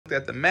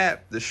at the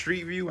map, the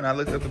street view, and I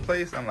looked at the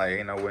place, I'm like,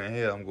 ain't nowhere in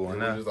here. I'm going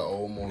now. Just an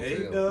old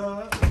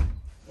motel.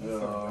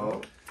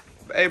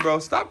 Hey, bro,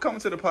 stop coming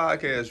to the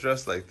podcast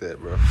dressed like that,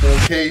 bro. Full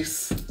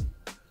case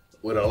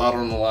with a lot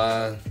on the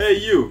line. Hey,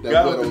 you, That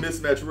guy with little- the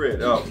mismatched red.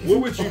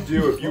 What would you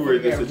do if you were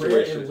in this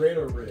situation? Red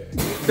or red?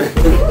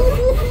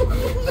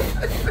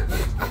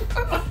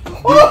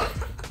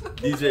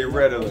 DJ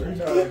Red Alert.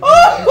 Look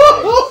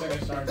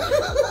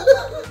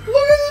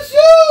at the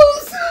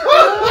shoes!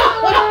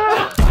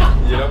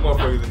 Yeah, that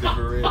motherfucker's a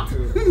different red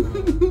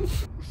too.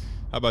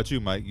 How about you,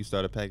 Mike? You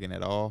started packing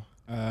at all?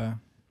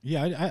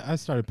 Yeah, I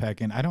started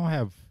packing. I don't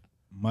have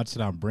much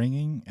that I'm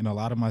bringing, and a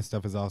lot of my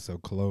stuff is also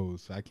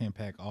clothes, so I can't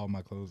pack all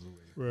my clothes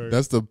away. Right.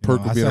 That's the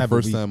perk I of still being a have a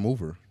week. first-time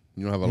mover.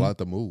 You don't have a lot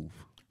to move.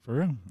 For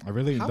real, I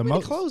really How the many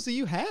most. clothes do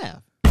you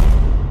have?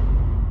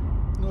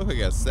 Look, I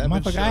got 7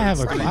 Motherfucker, shirts. I have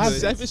a Pretty closet. good.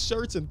 7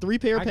 shirts and 3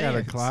 pair of I got a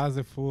pants.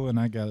 closet full, and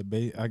I got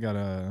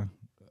a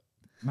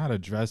not a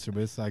dresser,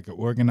 but it's like an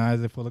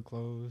organizer full of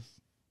clothes.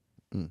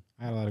 Mm.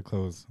 I had a lot of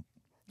clothes,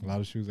 a lot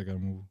of shoes I gotta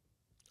move.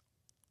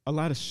 A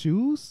lot of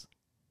shoes?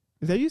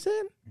 Is that what you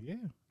said? Yeah,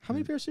 How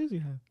many pair of shoes do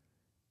you have?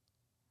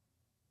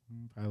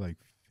 probably like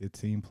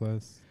 15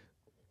 plus.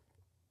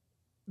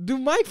 Do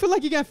Mike feel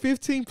like he got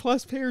 15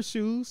 plus pair of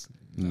shoes?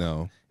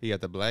 No. He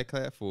got the black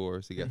Clad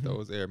 4s. He got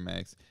those Air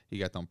Max. He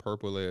got them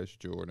purple Air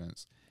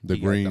Jordans. The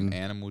he green, got them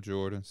animal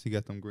Jordans. He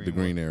got them green. the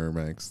green Air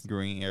Max.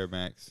 Green Air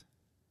Max.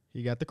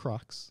 He got the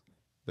Crocs.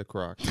 The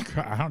Crocs.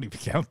 I don't even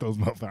count those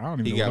motherfuckers. I don't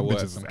even He know got what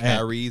what? bitches Some is at.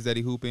 Kyries that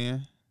he hoop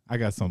in. I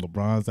got some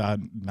LeBrons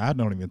I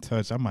don't even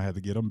touch. I might have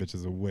to get them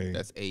bitches away.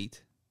 That's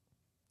 8.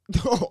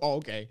 Oh,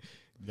 okay.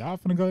 Y'all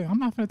finna go. I'm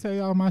not finna tell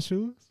y'all my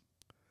shoes.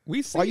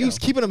 We see. Are you him.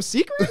 keeping them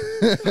secret?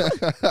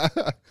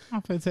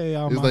 I'm finna tell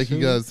y'all It's my like shoes.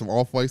 you got some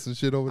off-whites and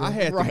shit over there. I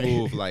had Right. to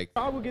move like.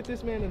 I would get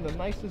this man in the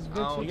nicest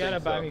don't You gotta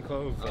think buy so. me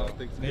clothes. I don't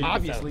think so.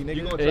 Obviously, You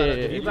nigga. gonna try to?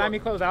 If you buy me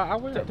clothes, I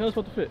will. Tell us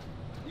what to fit.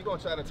 You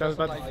gonna try to Tell us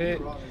about the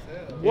fit. Work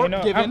You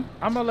know, given.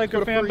 I'm a Laker for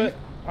the fan, free. but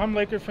I'm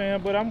Laker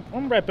fan, but I'm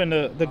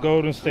repping the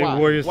Golden State Why?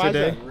 Warriors Why is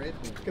today.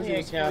 that? Because We it ain't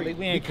was Cali. free.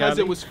 We ain't Because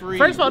Cali. it was free.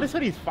 First of all, this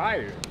hoodie's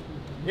fire.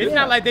 It's Yeah.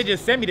 not like they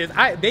just sent me this.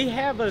 They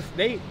have us.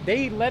 They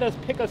let us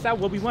pick us out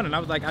what we want, and I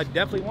was like, I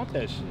definitely want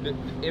that shit.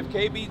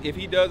 If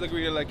he does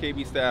agree to let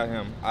KB style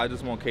him, I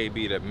just want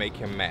KB to make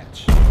him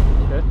match.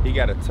 Okay. He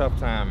got a tough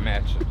time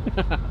matching.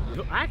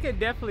 I could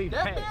definitely.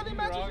 That patch. barely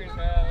matches Wrong you as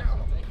now.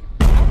 hell.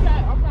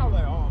 I'm not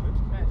like, oh,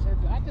 bitch, match.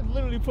 I just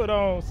literally put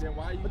on. Then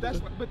why you? But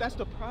that's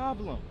the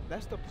problem.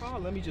 That's the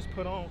problem. Let me just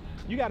put on.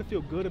 You got to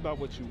feel good about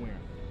what you're wearing.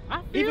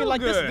 I feel Even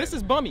like good. this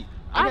is bummy.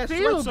 I got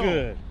feel sweats on,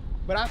 good.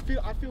 but I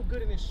feel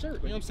good in this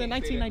shirt. You know what I'm saying?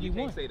 You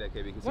 1991. can't say that,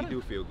 KB, because What? he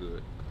do feel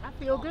good. I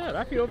feel good.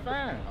 I feel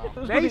fine.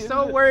 They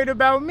so worried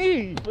about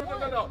me.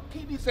 No.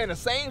 KB saying the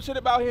same shit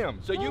about him.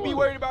 So you be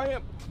worried about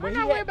him. I'm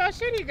not worried about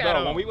shit he got Bro,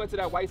 on. when we went to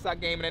that White Sox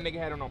game and that nigga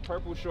had on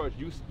purple shorts,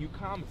 you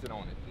commented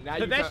on it. Now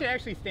But you that shit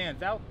actually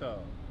stands out though.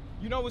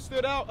 You know what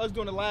stood out? Us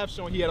doing the live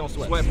show and he had on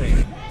sweats.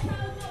 sweatpants.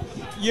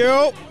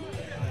 Yo.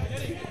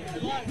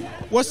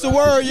 What's the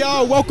word,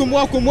 y'all? Welcome.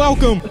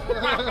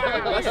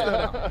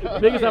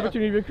 Biggest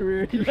opportunity of your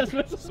career.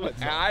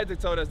 And Isaac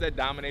told us that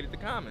dominated the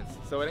comments,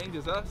 so it ain't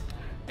just us.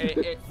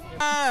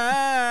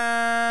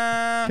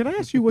 Can I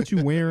ask you what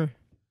you wearing?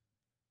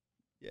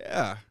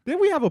 Yeah, Did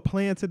we have a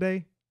plan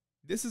today?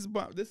 this is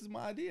my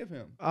idea of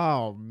him.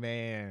 Oh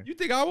man. You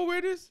think I would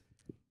wear this?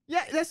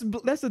 Yeah, that's a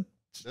That's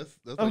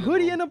a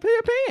hoodie and a pair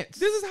of pants.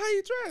 This is how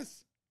you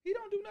dress. He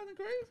don't do nothing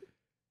crazy.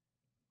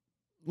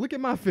 Look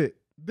at my fit.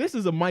 This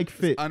is a Mike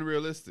fit.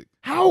 Unrealistic.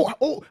 How?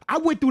 Oh, I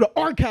went through the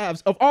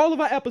archives of all of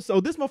our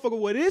episodes. This motherfucker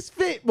wore this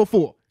fit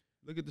before.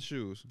 Look at the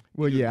shoes.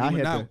 Well, yeah,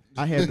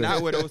 I had to.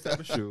 Not wear those type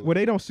of shoes. Well,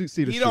 they don't see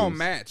the He shoes. don't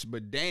match,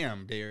 but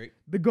damn, Derek.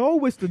 The goal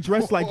was to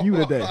dress like you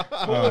today.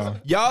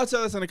 Y'all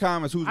tell us in the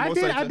comments who's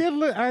most likely.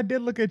 I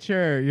did look at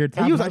your top.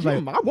 And he was I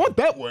like, I want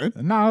that one.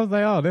 no, I was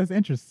like, oh, that's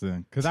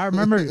interesting. Cause I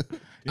remember,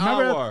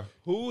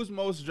 Who's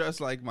most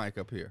dressed like Mike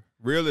up here?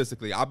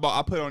 Realistically, I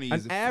put on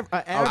these. An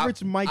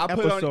average Mike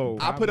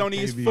episode. I put on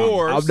these Maybe.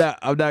 4s.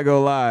 I'm not gonna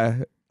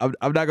lie. I'm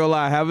not gonna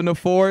lie. Having the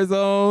 4s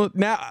on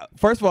now.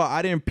 First of all,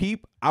 I didn't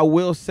peep. I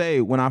will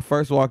say when I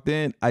first walked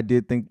in, I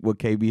did think what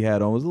KB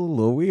had on was a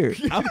little weird.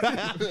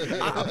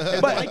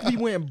 but Mike be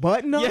wearing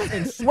button ups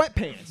and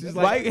sweatpants. It's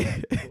Like,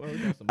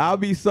 I'll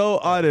be so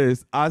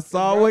honest. I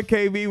saw what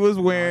KB was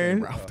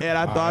wearing, and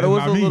I thought it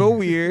was a little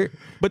weird.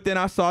 But then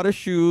I saw the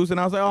shoes, and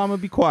I was like, "Oh, I'm gonna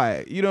be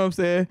quiet." You know what I'm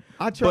saying?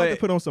 I tried to But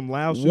put on some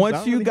loud shoes. I Once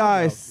don't you really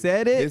guys have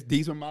said it,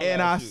 These were my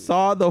and I last shoes.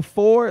 saw the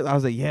 4s, I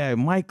was like, "Yeah,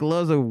 Mike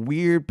loves a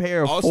weird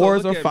pair of Also,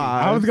 4s look or at me.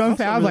 5s." I was gonna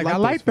say, I was really like, I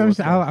like like those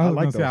them. fours, I was though. I like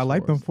gonna say, I those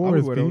like them fours. I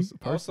would fours, wear B. those.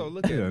 Also,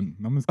 look at Yeah, me.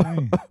 I'm just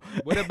saying.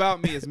 What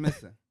about me is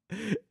missing?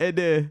 And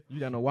then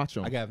You got no watch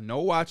on. I have no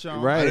watch on.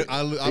 Right.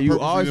 I You purposely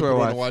always didn't wear put on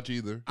watch. a watch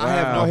either. I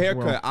have no Wow.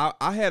 haircut.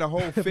 I had a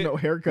whole fit. no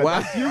haircut.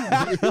 Wow.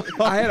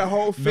 I had a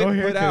whole fit No put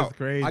haircut's out.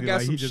 crazy. I got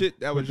Like, some he just shit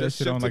that put was just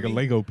shit shipped on to like a me.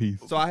 Lego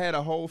piece. So I had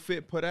a whole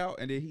fit put out,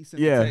 and then he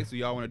sent Yeah. the text. So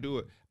y'all want to do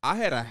it? I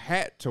had a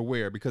hat to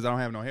wear because I don't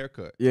have no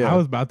haircut. yeah. I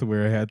was about to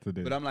wear a hat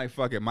today. But I'm like,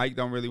 fuck it. Mike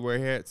don't really wear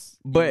hats.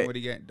 But- Even what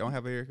he don't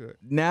have a haircut.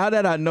 Now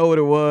that I know what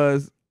it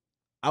was,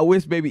 I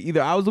wish maybe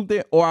either I was up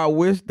there or I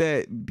wish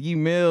that D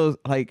Mills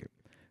like.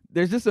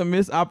 There's just a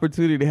missed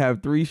opportunity to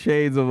have 3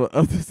 shades of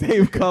the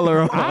same color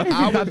on.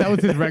 I thought that was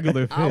his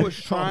regular fit. I was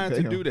trying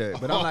to damn. do that,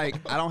 but I'm like,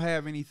 I don't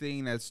have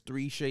anything that's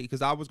 3 shades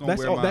because I was gonna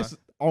wear my. That's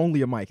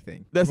only a Mike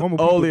thing. That's Normal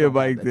people only a don't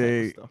have Mike that type of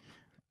thing. stuff.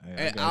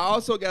 And I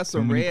also got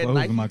some Too many red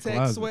clothes in my Nike Tech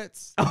closet.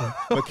 sweats,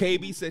 but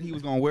KB said he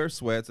was gonna wear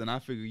sweats, and I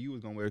figured you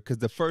was gonna wear because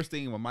the first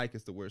thing with Mike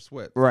is to wear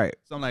sweats. Right.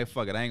 So I'm like,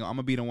 fuck it, I'm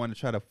gonna be the one to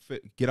try to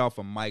get off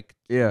of Mike.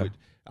 Yeah.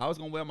 I was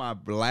gonna wear my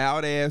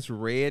loud ass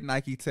red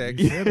Nike Tech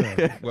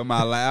with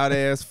my loud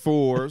ass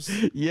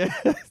 4s. Yes.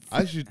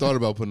 I actually thought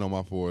about putting on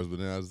my 4s, but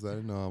then I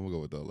decided, no, I'm gonna go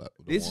with the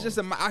It's ones.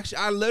 just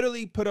I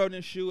literally put on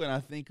this shoe, and I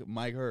think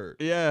Mike heard.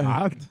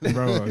 Yeah.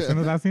 Bro, as soon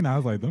as I seen it, I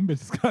was like, them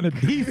bitches kind of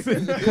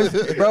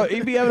decent. Bro,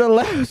 he be having a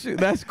loud shoe.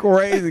 That's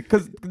crazy.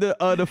 Cause the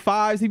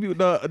 5s, he be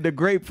the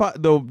great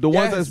the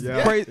ones that's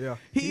Yeah, crazy. yeah.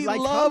 He He like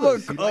love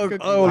colors. a He like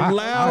a-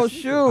 loud I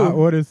shoe.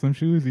 ordered some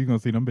shoes. You gonna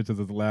see them bitches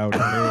as loud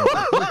as hell.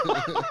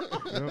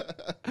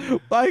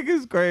 Like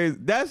it's crazy.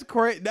 That's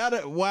crazy.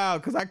 Wow.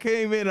 Cause I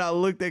came in and I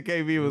looked at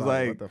KB was Like,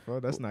 like, what the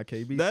fuck? That's not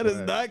KB. that is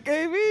swag. not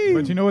KB.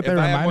 But you know what they If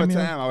I had more reminded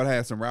me of? time, I would have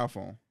had some Ralph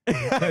on.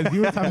 Because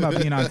you were talking about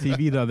being on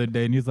TV the other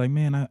day, and he was like,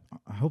 "Man, I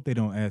hope they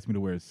don't ask me to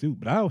wear a suit,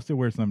 but I'll still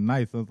wear something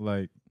nice." I was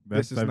like,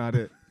 This is not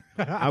it.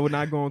 I would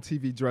not go on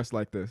TV dressed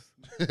like this.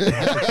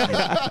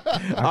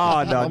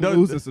 Oh no, I'm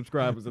losing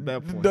subscribers at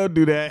that point. don't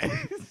do that.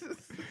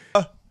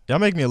 Y'all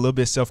make me a little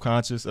bit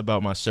self-conscious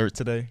about my shirt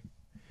today.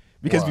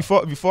 Because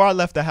Why? before I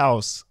left the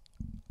house,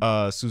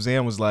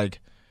 Suzanne was like,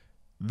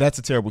 "That's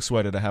a terrible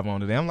sweater to have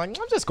on today." I'm like,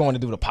 "I'm just going to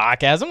do the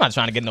podcast. I'm not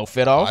trying to get no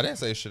fit Oh, off." I didn't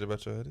say shit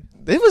about your hoodie.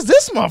 It was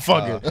this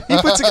motherfucker. He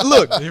put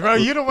look, Bro,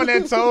 you the one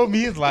that told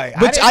me. It's like,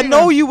 but I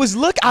know you was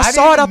look. I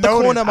saw it out the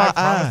corner of my I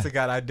promise eye. to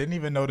God, I didn't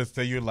even notice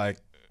till you're like,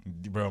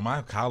 bro,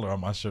 my collar on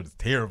my shirt is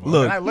terrible.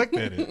 Look. and I looked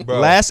at it.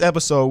 Last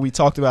episode, we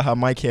talked about how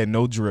Mike had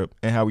no drip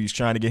and how he was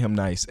trying to get him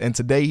nice. And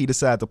today, he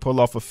decided to pull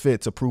off a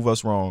fit to prove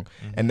us wrong.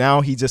 And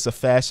now he's just a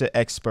fashion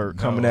expert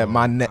coming at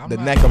my neck, the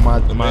neck of my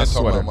Man, talking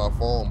sweater. about my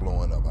phone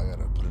blowing up. I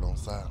gotta put it on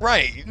silent.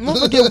 Right,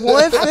 motherfucker, get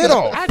one fit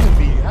off. I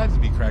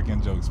just be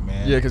cracking jokes,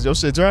 man. Yeah, cause your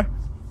shit dry.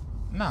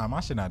 Nah, my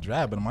shit not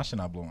dry, but my shit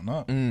not blowing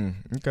up.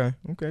 Okay.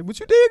 But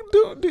you did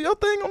do your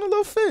thing on a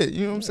little fit.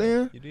 You know what I'm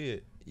saying? You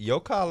did. Your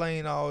collar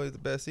ain't always the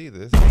best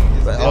either.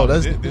 Oh,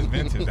 that's this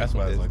vintage. That's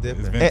why it's like this. It's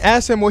different. And vintage.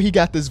 ask him where he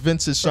got this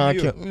vintage Sean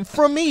you. Kemp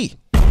from me. He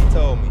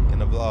told me in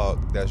the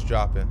vlog that's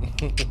dropping.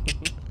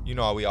 You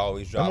know how we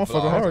always drop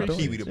motherfucker vlogs hard, on though.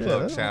 Kiwi the Yeah,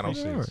 Plug that channel.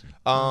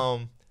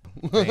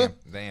 motherfucker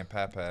Zan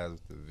Papaz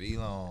with the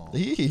V-long.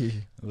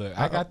 Look,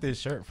 I got this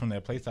shirt from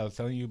that place I was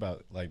telling you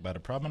about, like by the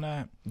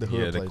promenade, The Yeah,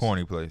 hood the place.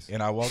 corny place.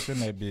 and I walked in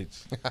that bitch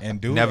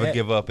and dude, Never had-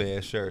 give up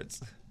ass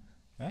shirts.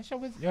 That shit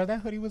was, yo,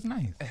 that hoodie was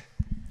nice.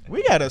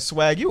 We gotta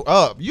swag you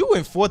up. You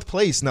in 4th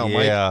place now,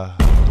 Mike. Yeah.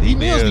 D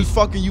Mills be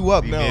fucking you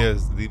up now.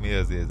 D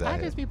Mills is I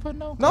out just be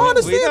putting on. No, I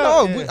understand.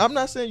 know, No, yeah. I'm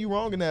not saying you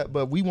wrong in that,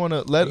 but we want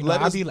to let You know, us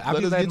I let be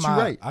us letting get you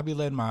right. I be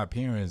letting my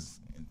appearance,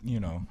 do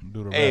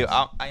the Hey,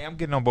 rest. I am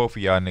getting on both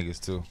of y'all niggas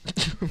too.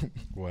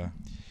 What?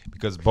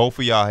 Because both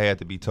of y'all had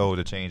to be told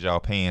to change y'all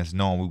pants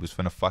knowing we was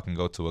finna fucking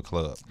go to a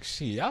club.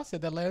 Shit, y'all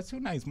said that last 2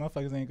 nights,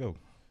 motherfuckers ain't go,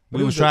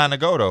 We was trying to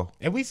go though.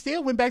 and we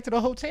still went back to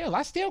the hotel.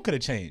 I still could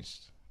have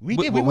changed. We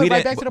But- did. but We we went right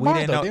didn't- back to the but we bar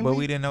didn't though. know- Didn't but we?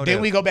 we didn't know Then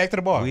that. we go back to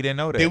the bar. We didn't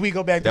know that. Then we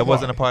go back to That the bar.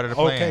 wasn't a part of the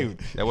plan. Okay.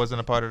 That wasn't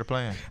a part of the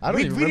plan. I don't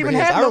We even didn't remember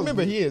his. have I no-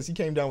 remember his. He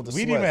came down with the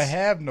We sweats. didn't even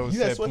have no You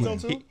had set sweats on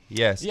plan. too?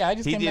 Yes. Yeah, I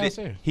just he came did it.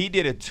 downstairs. He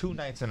did it 2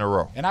 nights in a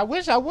row. And I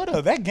wish I would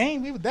have. That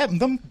game,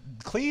 them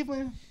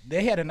Cleveland,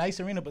 they had a nice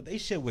arena, but they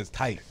shit was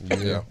tight.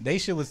 Yeah. They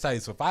shit was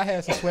tight. So if I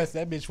had some sweats,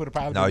 that bitch would have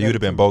probably. No, been you'd have better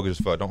been too. bogus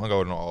as fuck. Don't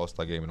go to no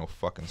All-Star game with no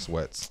fucking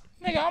sweats.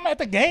 Nigga, I'm at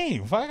the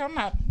game. Fuck, I'm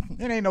not.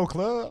 It ain't no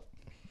club.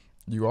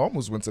 You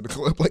almost went to the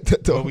club like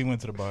that though. But we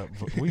went to the bar.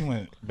 We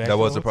went back. That to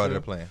wasn't the part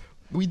of the hotel. plan.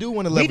 We do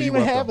want to We level didn't you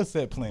even up. have though. a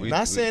set plan.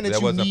 Not saying that that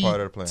you wasn't need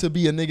part of the plan. to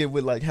be a nigga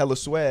with like hella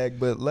swag,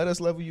 but let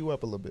us level you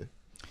up a little bit.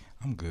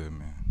 I'm good,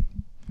 man.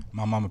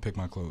 My mama picked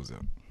my clothes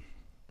up.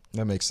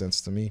 That makes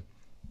sense to me.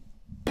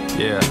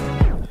 Yeah.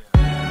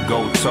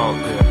 Go talk,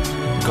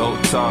 yeah. Go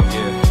talk,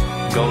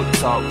 yeah. Go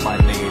talk, my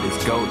nigga.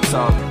 It's go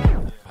talk.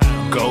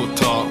 Go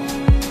talk,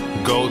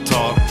 go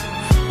talk,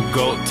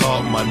 go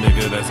talk, my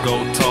nigga, that's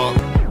go talk.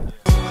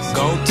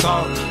 Go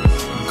talk,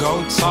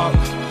 go talk,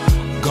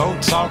 go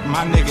talk,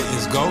 my nigga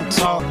is go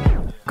talk.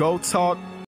 Go talk,